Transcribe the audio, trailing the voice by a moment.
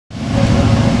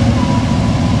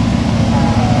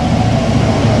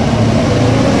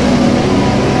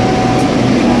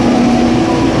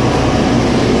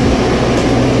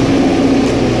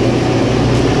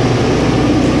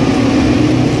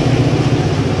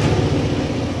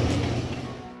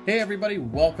Hey everybody,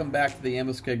 welcome back to the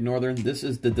Homestead Northern. This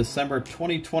is the December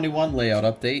 2021 layout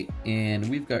update, and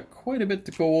we've got quite a bit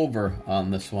to go over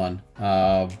on this one.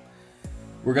 We're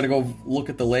going to go look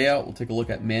at the layout. We'll take a look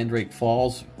at Mandrake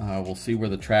Falls. We'll see where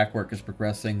the track work is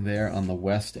progressing there on the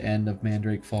west end of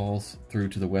Mandrake Falls through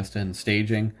to the west end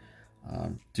staging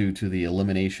due to the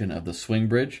elimination of the swing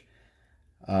bridge.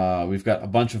 We've got a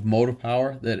bunch of motive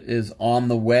power that is on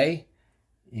the way,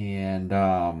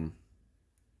 and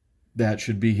that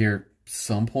should be here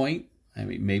some point. I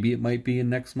mean, maybe it might be in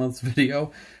next month's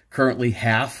video. Currently,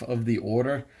 half of the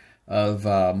order of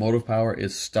motive power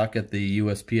is stuck at the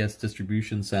USPS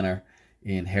distribution center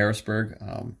in Harrisburg.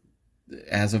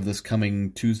 As of this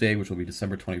coming Tuesday, which will be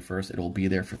December 21st, it will be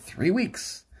there for 3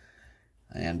 weeks.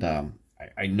 And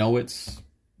I know it's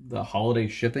the holiday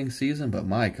shipping season, but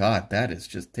my God, that is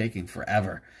just taking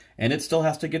forever. And it still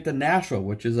has to get to Nashville,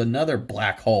 which is another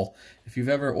black hole. If you've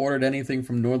ever ordered anything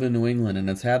from northern New England and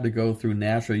it's had to go through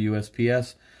Nashville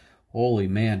USPS, holy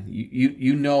man,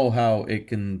 you know how it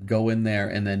can go in there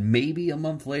and then maybe a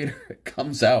month later it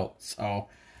comes out. So,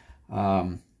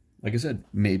 like I said,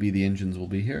 maybe the engines will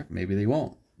be here. Maybe they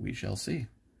won't. We shall see.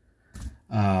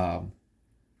 But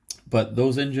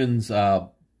those engines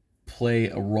play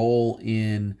a role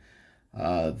in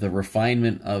the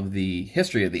refinement of the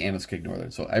history of the Homestead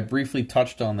Northern. So I briefly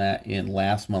touched on that in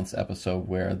last month's episode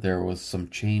where there was some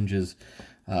changes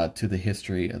to the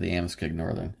history of the Homestead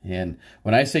Northern. And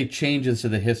when I say changes to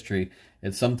the history,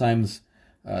 it sometimes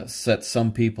sets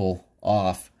some people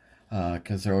off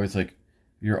because they're always like,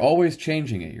 you're always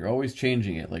changing it. You're always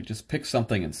changing it. Like, just pick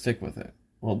something and stick with it.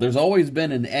 Well, there's always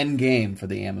been an end game for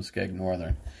the Homestead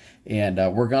Northern. And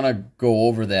we're going to go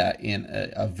over that in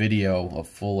a video, a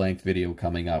full-length video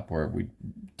coming up where we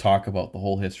talk about the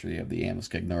whole history of the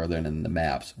Homestead Northern and the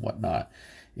maps and whatnot.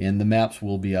 And the maps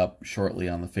will be up shortly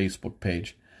on the Facebook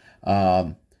page.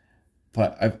 But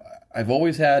I've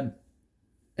always had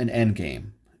an end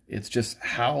game. It's just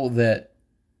how do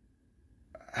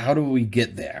we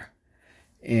get there?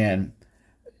 And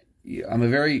I'm a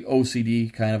very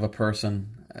OCD kind of a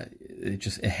person. It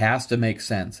has to make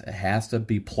sense. It has to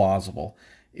be plausible.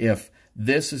 If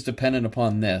this is dependent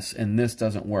upon this and this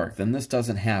doesn't work, then this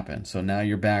doesn't happen. So now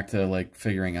you're back to like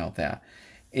figuring out that.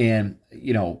 And,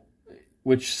 you know,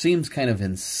 which seems kind of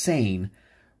insane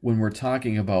when we're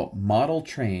talking about model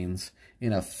trains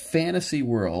in a fantasy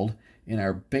world in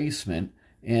our basement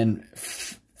and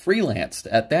freelanced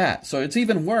at that. So it's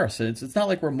even worse. It's not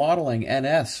like we're modeling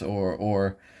NS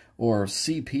or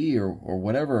CP or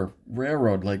whatever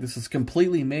railroad. Like, this is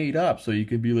completely made up. So you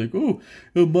can be like, oh,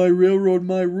 my railroad,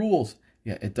 my rules.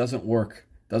 Yeah, it doesn't work.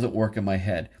 It doesn't work in my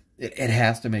head. It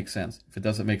has to make sense. If it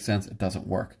doesn't make sense, it doesn't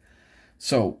work.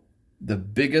 So the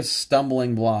biggest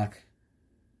stumbling block,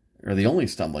 or the only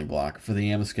stumbling block for the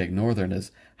Homestead Northern,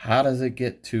 is how does it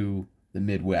get to the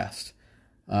Midwest?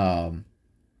 The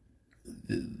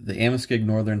Homestead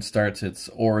Northern starts its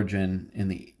origin in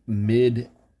the mid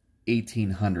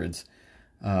 1800s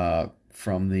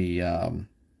from the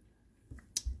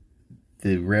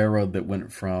railroad that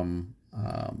went from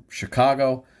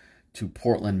Chicago to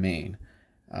Portland, Maine,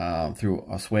 through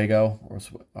Oswego, or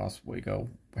Oswego,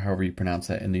 however you pronounce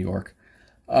that, in New York.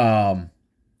 A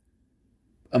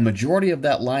majority of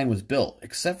that line was built,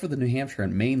 except for the New Hampshire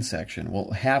and Maine section.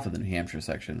 Well, half of the New Hampshire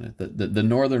section. The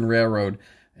Northern Railroad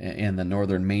and the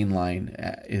Northern Main Line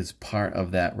is part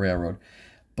of that railroad.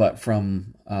 But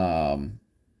from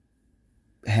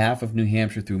half of New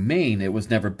Hampshire through Maine, it was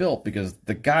never built because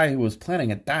the guy who was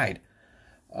planning it died.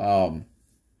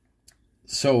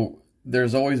 So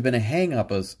there's always been a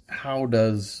hang-up as how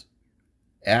does,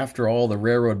 after all the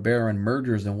railroad baron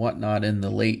mergers and whatnot in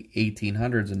the late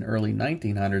 1800s and early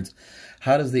 1900s,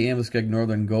 how does the Homestead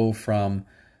Northern go from,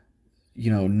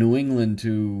 you know, New England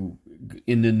to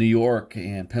into New York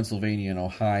and Pennsylvania and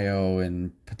Ohio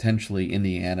and potentially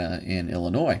Indiana and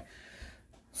Illinois?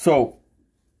 So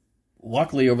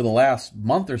luckily over the last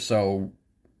month or so,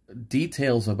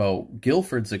 details about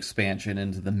Guilford's expansion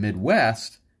into the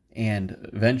Midwest and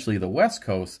eventually the West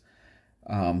Coast,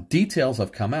 details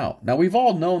have come out. Now, we've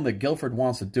all known that Guilford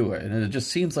wants to do it, and it just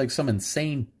seems like some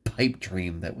insane pipe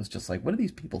dream that was just like, what are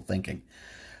these people thinking?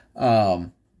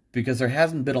 Because there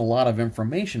hasn't been a lot of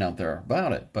information out there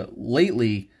about it. But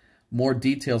lately, more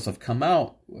details have come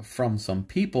out from some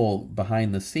people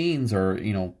behind the scenes, or,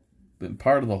 you know,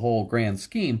 part of the whole grand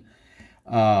scheme.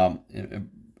 And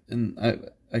I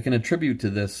can attribute to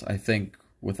this, I think,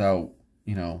 without,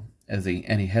 you know,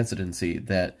 any hesitancy,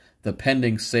 that the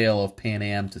pending sale of Pan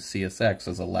Am to CSX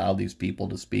has allowed these people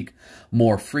to speak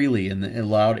more freely and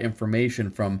allowed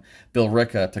information from Bill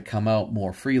Ricca to come out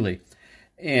more freely.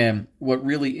 And what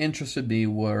really interested me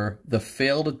were the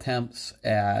failed attempts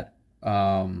at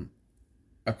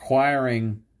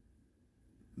acquiring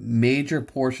major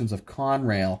portions of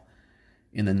Conrail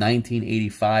in the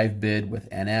 1985 bid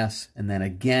with NS, and then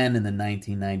again in the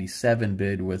 1997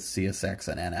 bid with CSX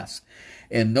and NS.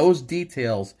 And those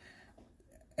details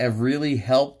have really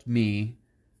helped me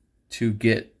to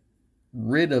get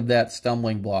rid of that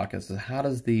stumbling block as to how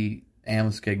does the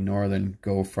Amoskeag Northern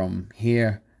go from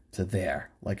here to there.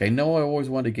 Like, I know I always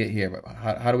wanted to get here, but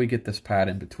how do we get this part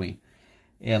in between?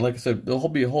 And like I said, there'll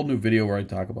be a whole new video where I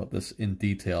talk about this in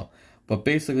detail. But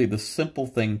basically, the simple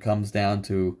thing comes down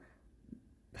to,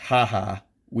 haha,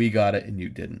 we got it and you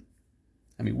didn't.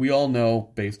 I mean, we all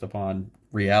know, based upon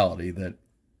reality, that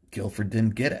Guilford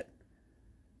didn't get it.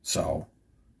 So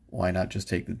why not just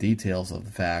take the details of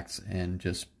the facts and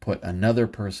just put another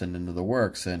person into the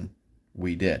works, and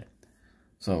we did.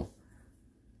 So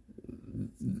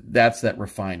that's that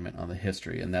refinement on the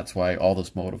history, and that's why all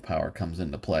this motive power comes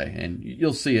into play. And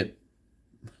you'll see it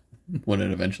when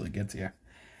it eventually gets here.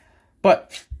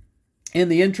 But in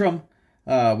the interim,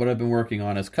 what I've been working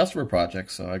on is customer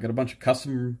projects. So I got a bunch of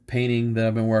custom painting that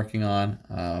I've been working on,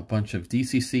 a bunch of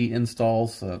DCC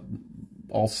installs,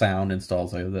 all sound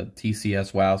installs. I have the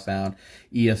TCS WOW sound,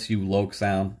 ESU Loc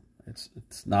sound. It's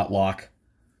not lock.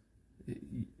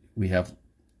 We have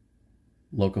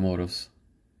locomotives.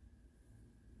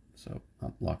 So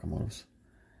not locomotives.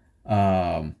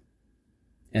 And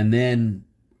then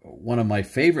one of my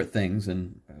favorite things,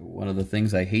 and one of the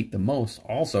things I hate the most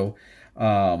also,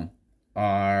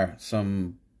 are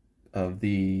some of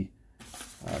the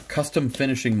custom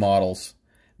finishing models,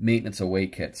 maintenance away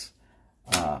kits.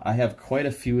 I have quite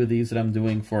a few of these that I'm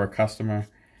doing for a customer,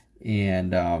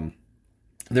 and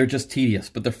they're just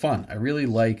tedious, but they're fun. I really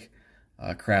like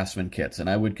Craftsman kits, and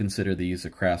I would consider these a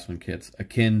Craftsman kits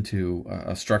akin to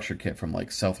a structure kit from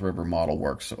like South River Model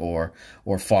Works or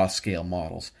Foss Scale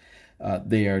Models.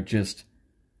 They are just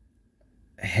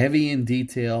heavy in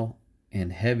detail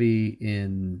and heavy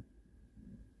in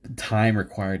time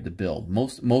required to build.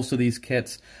 Most of these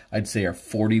kits, I'd say, are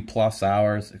 40+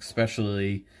 hours,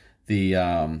 especially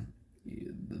the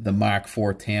Mark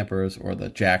IV tampers or the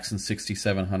Jackson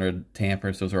 6700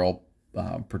 tampers. Those are all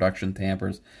production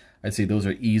tampers. I'd say those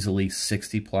are easily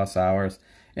 60+ hours.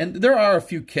 And there are a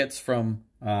few kits from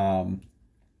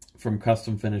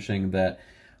custom finishing that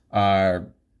are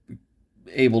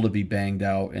able to be banged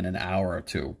out in an hour or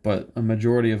two, but a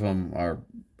majority of them are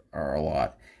a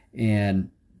lot. And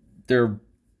they're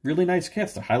really nice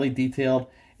kits. They're highly detailed,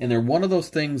 and they're one of those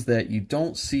things that you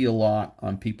don't see a lot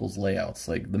on people's layouts.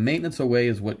 Like, the maintenance away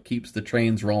is what keeps the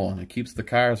trains rolling. It keeps the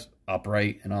cars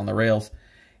upright and on the rails,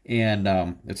 and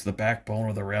it's the backbone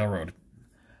of the railroad.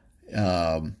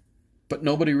 But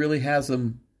nobody really has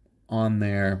them on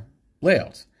their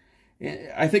layouts.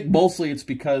 I think mostly it's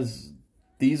because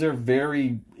these are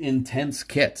very intense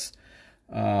kits.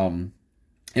 They're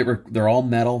all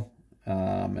metal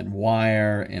and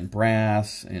wire and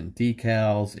brass and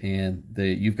decals, and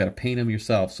you've got to paint them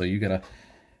yourself. So you got to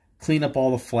clean up all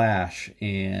the flash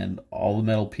and all the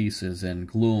metal pieces and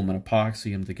glue them and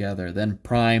epoxy them together. Then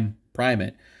prime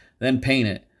it, then paint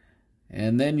it,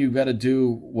 and then you've got to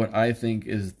do what I think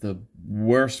is the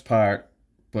worst part,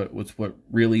 but what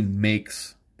really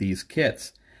makes these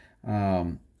kits.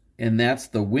 And that's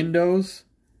the windows,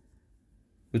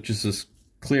 which is this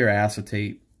clear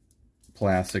acetate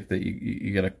plastic that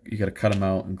you gotta cut them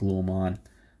out and glue them on,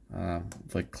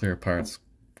 like clear parts,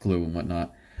 glue and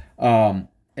whatnot. And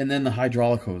then the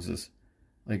hydraulic hoses.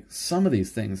 Like, some of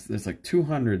these things, there's like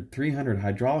 200, 300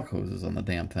 hydraulic hoses on the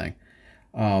damn thing.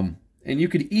 And you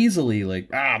could easily,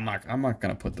 like, I'm not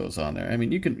gonna put those on there. I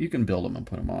mean, you can build them and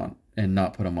put them on and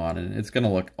not put them on, and it's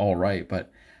gonna look all right,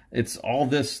 but it's all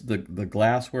this, the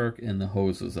glasswork and the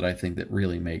hoses, that I think that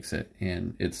really makes it.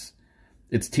 And it's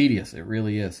tedious. It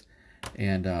really is.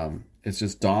 And it's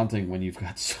just daunting when you've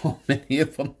got so many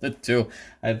of them to do.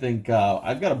 I think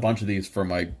I've got a bunch of these for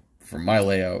my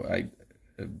layout.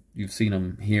 You've seen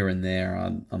them here and there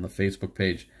on the Facebook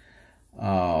page.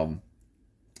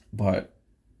 But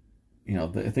you know,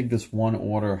 I think this one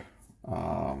order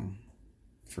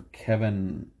for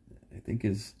Kevin, I think,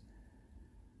 is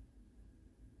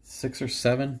 6 or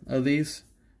 7 of these,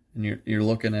 and you're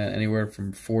looking at anywhere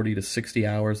from 40 to 60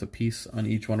 hours a piece on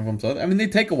each one of them. So I mean, they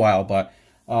take a while, but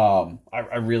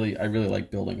I really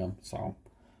like building them. So,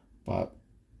 but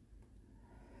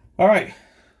all right,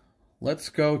 let's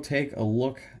go take a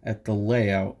look at the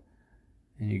layout,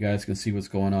 and you guys can see what's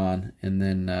going on, and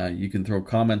then you can throw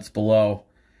comments below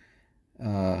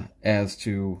as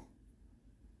to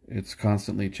it's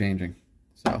constantly changing.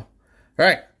 So, all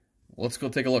right, let's go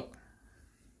take a look.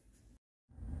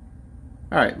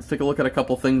 Alright, let's take a look at a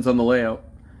couple things on the layout.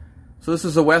 So this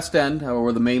is the west end,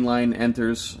 where the main line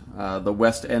enters the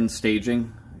west end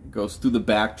staging. It goes through the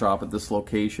backdrop at this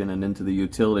location and into the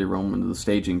utility room, into the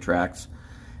staging tracks.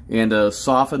 And to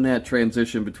soften that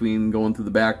transition between going through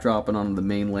the backdrop and on the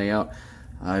main layout,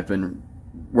 I've been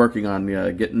working on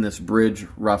getting this bridge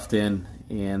roughed in,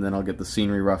 and then I'll get the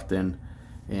scenery roughed in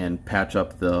and patch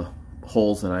up the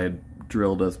holes that I had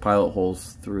drilled as pilot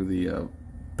holes through the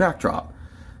backdrop.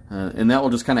 And that will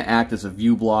just kind of act as a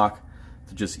view block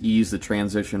to just ease the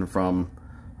transition from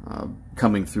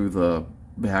coming through the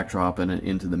backdrop and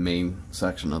into the main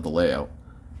section of the layout.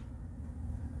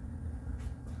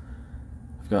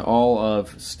 I've got all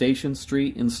of Station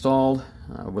Street installed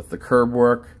with the curb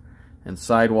work and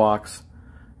sidewalks.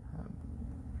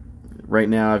 Right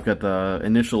now I've got the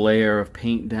initial layer of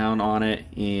paint down on it,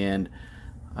 and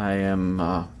I am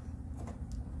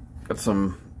got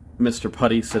some Mr.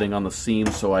 Putty sitting on the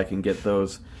seams so I can get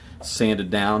those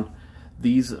sanded down.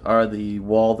 These are the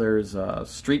Walther's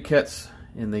street kits,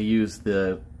 and they use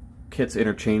the kits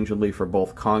interchangeably for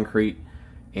both concrete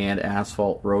and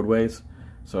asphalt roadways.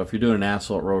 So if you're doing an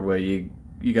asphalt roadway,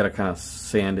 you got to kind of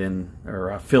sand in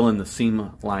or fill in the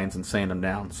seam lines and sand them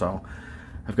down. So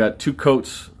I've got 2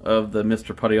 coats of the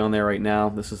Mr. Putty on there right now.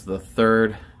 This is the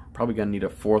 3rd. Probably gonna need a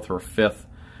 4th or 5th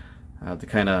to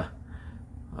kind of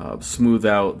smooth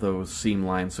out those seam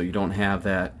lines so you don't have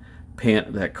that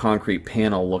concrete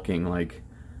panel looking like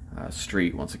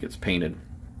street once it gets painted.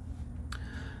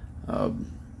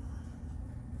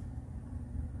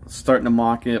 Starting to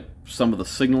mock up some of the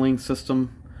signaling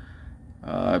system.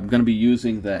 I'm going to be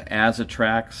using the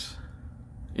Azatrax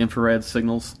infrared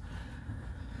signals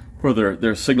for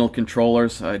their signal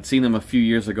controllers. I'd seen them a few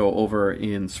years ago over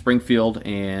in Springfield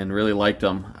and really liked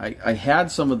them. I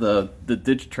had some of the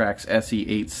Digitrax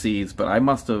SE8Cs, but I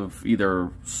must have either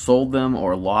sold them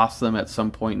or lost them at some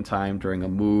point in time during a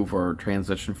move or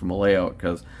transition from a layout,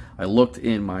 because I looked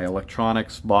in my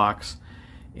electronics box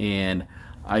and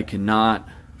I cannot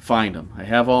find them. I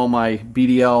have all my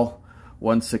BDL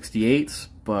 168s,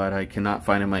 but I cannot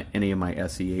find any of my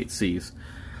SE8Cs.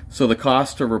 So the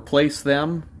cost to replace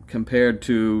them compared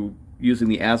to using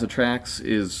the Azatrax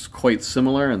is quite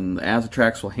similar, and the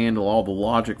Azatrax will handle all the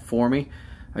logic for me.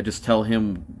 I just tell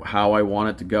him how I want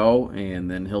it to go,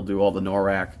 and then he'll do all the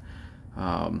NORAC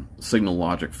signal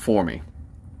logic for me.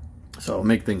 So it'll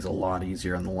make things a lot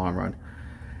easier in the long run.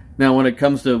 Now when it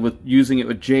comes to using it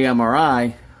with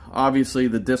JMRI, obviously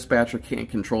the dispatcher can't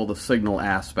control the signal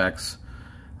aspects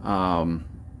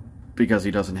because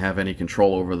he doesn't have any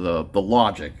control over the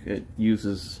logic. It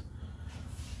uses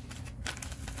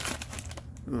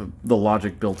the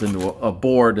logic built into a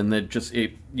board, and it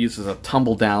uses a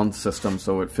tumble down system,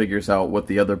 so it figures out what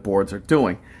the other boards are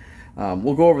doing.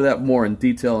 We'll go over that more in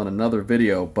detail in another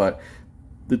video, but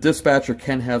the dispatcher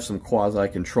can have some quasi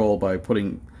control by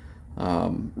putting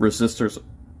resistors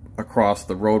across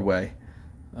the roadway,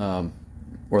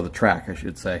 or the track I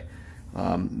should say.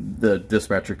 The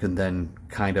dispatcher can then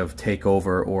kind of take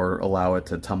over or allow it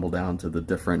to tumble down to the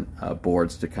different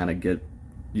boards to kind of get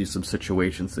you some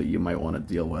situations that you might want to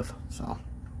deal with. So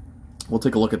we'll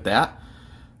take a look at that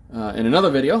in another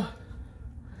video.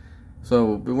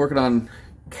 So been working on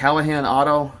Callahan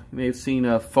Auto. You may have seen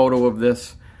a photo of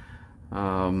this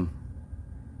on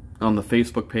the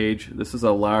Facebook page. This is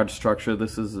a large structure.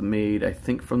 This is made, I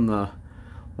think, from the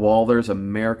Walther's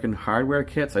American Hardware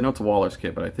kits. I know it's a Walther's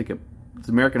kit, but I think it's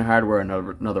American Hardware and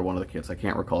another one of the kits. I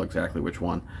can't recall exactly which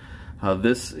one.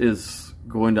 This is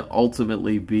going to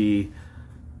ultimately be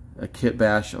a kit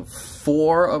bash of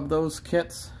 4 of those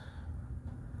kits,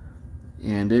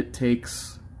 and it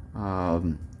takes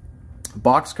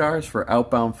box cars for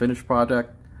outbound finish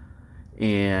project,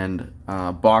 and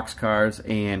box cars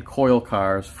and coil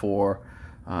cars for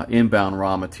inbound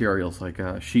raw materials like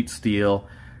sheet steel,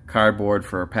 cardboard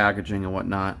for packaging and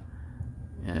whatnot,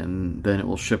 and then it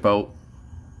will ship out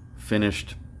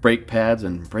finished brake pads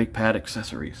and brake pad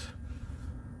accessories.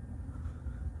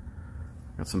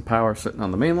 Got some power sitting on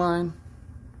the main line.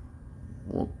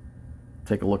 We'll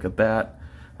take a look at that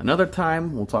another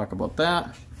time. We'll talk about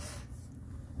that.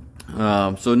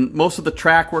 So most of the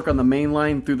track work on the main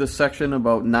line through this section,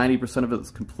 about 90% of it is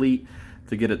complete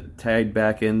to get it tied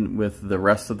back in with the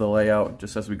rest of the layout.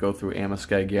 Just as we go through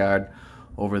Amoskeag Yard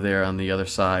over there on the other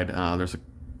side, there's a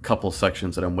couple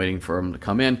sections that I'm waiting for them to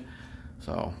come in.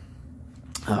 So,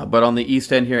 but on the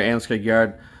east end here, Amoskeag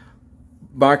Yard,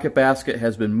 market basket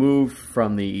has been moved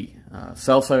from the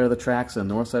south side of the tracks and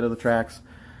north side of the tracks.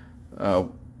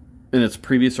 In its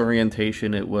previous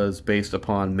orientation, it was based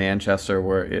upon Manchester,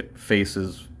 where it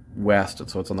faces west, and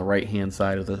so it's on the right-hand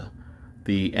side of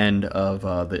the end of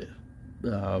the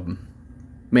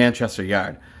Manchester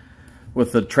yard.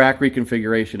 With the track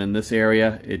reconfiguration in this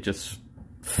area, it just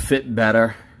fit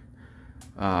better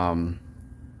on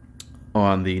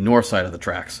the north side of the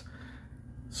tracks.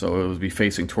 So it would be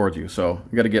facing towards you. So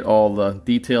you got to get all the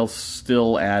details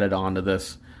still added onto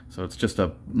this. So it's just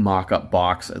a mock-up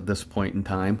box at this point in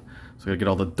time. So we got to get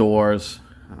all the doors,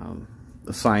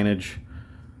 the signage,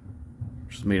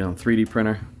 which is made on a 3D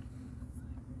printer,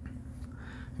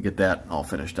 and get that all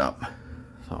finished up.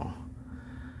 So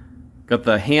got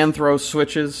the hand throw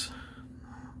switches.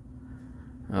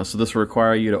 So this will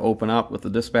require you to open up with the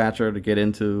dispatcher to get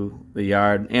into the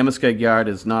yard. Amoskeag yard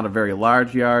is not a very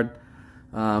large yard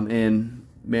in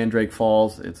Mandrake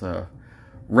Falls. It's a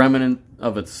remnant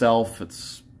of itself.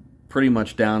 It's pretty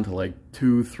much down to like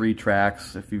 2-3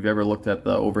 tracks. If you've ever looked at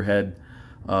the overhead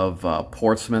of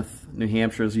Portsmouth, New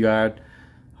Hampshire's yard,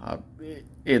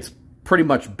 it's pretty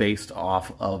much based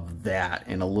off of that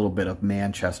and a little bit of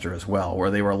Manchester as well, where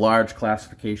they were large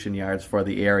classification yards for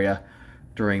the area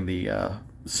during the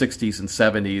 60s and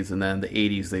 70s, and then the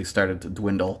 80s they started to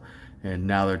dwindle, and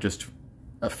now they're just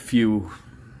a few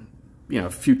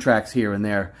tracks here and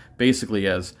there, basically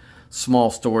as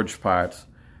small storage parts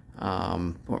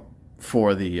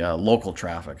for the local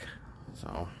traffic.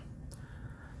 So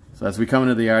as we come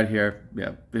into the yard here,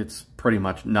 yeah, it's pretty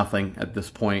much nothing at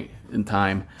this point in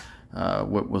time.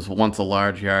 What was once a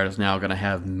large yard is now going to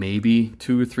have maybe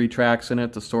 2 or 3 tracks in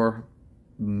it to store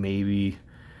maybe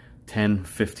 10,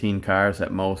 15 cars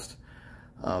at most.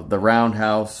 The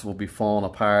roundhouse will be falling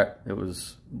apart. It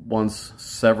was once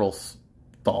several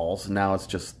stalls, now it's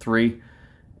just 3,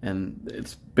 and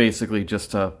it's basically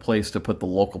just a place to put the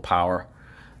local power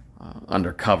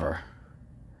under cover,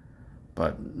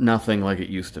 but nothing like it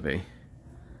used to be.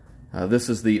 This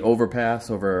is the overpass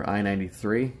over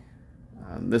I-93.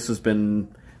 This has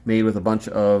been made with a bunch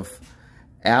of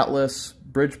Atlas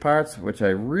bridge parts, which I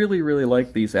really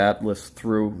like these Atlas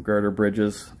through girder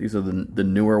bridges. These are the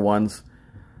newer ones,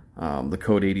 the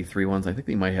Code 83 ones. I think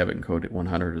they might have it in Code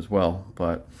 100 as well,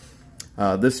 but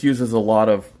this uses a lot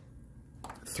of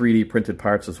 3D printed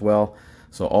parts as well.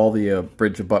 So all the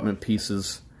bridge abutment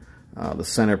pieces, the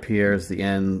center piers, the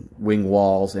end wing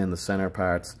walls, and the center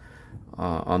parts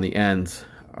on the ends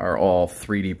are all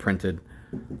 3D printed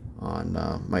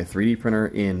on my 3D printer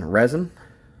in resin.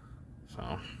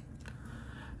 So,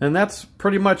 and that's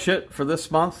pretty much it for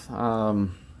this month.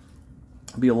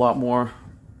 Be a lot more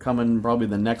coming probably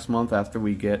the next month after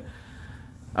we get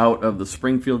out of the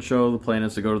Springfield show. The plan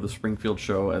is to go to the Springfield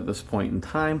show at this point in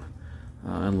time,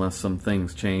 unless some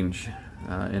things change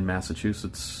in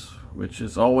Massachusetts, which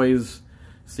is always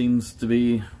seems to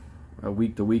be a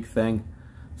week-to-week thing.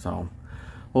 So,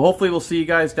 well, hopefully we'll see you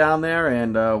guys down there,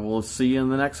 and we'll see you in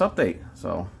the next update.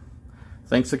 So,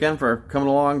 thanks again for coming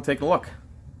along and taking a look.